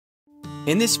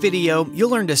In this video,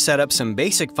 you'll learn to set up some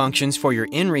basic functions for your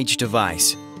inReach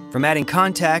device, from adding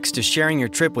contacts to sharing your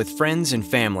trip with friends and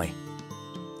family.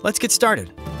 Let's get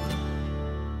started.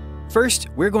 First,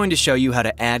 we're going to show you how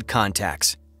to add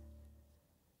contacts.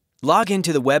 Log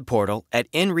into the web portal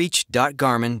at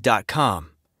inreach.garmin.com.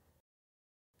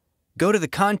 Go to the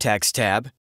Contacts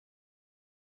tab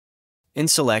and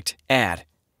select Add.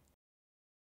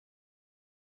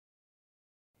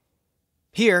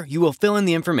 Here, you will fill in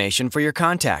the information for your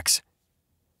contacts.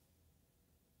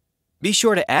 Be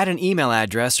sure to add an email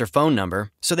address or phone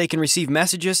number so they can receive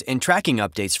messages and tracking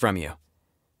updates from you.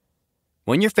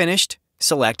 When you're finished,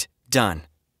 select Done.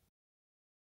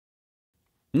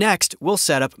 Next, we'll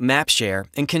set up MapShare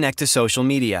and connect to social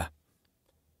media.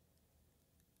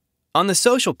 On the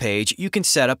social page, you can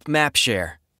set up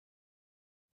MapShare.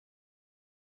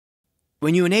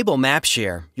 When you enable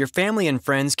MapShare, your family and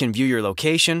friends can view your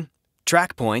location,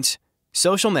 track points,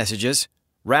 social messages,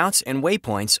 routes, and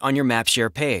waypoints on your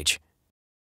MapShare page.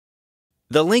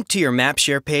 The link to your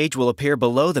MapShare page will appear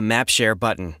below the MapShare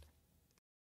button.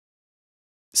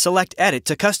 Select Edit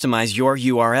to customize your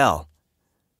URL.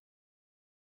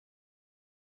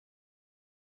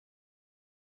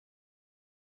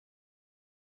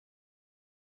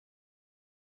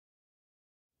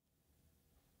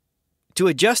 To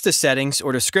adjust the settings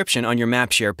or description on your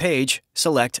MapShare page,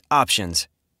 select Options.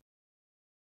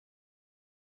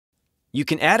 You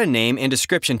can add a name and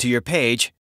description to your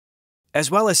page,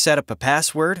 as well as set up a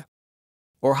password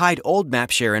or hide old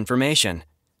MapShare information.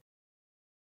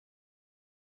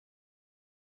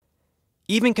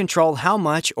 Even control how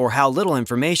much or how little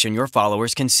information your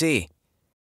followers can see.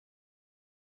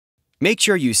 Make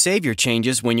sure you save your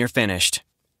changes when you're finished.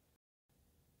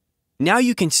 Now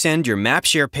you can send your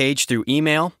MapShare page through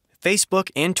email, Facebook,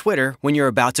 and Twitter when you're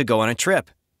about to go on a trip.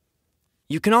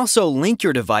 You can also link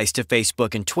your device to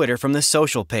Facebook and Twitter from the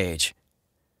social page.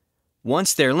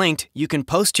 Once they're linked, you can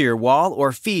post to your wall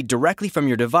or feed directly from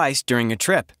your device during a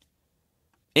trip.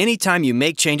 Anytime you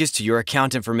make changes to your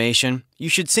account information, you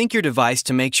should sync your device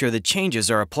to make sure the changes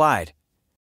are applied.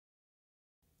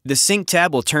 The Sync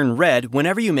tab will turn red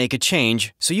whenever you make a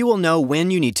change, so you will know when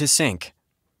you need to sync.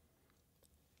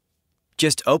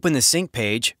 Just open the Sync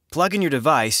page, plug in your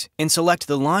device, and select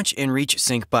the Launch inReach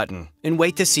Sync button, and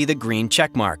wait to see the green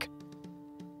check mark.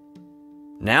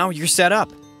 Now you're set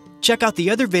up. Check out the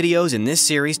other videos in this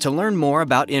series to learn more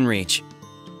about inReach.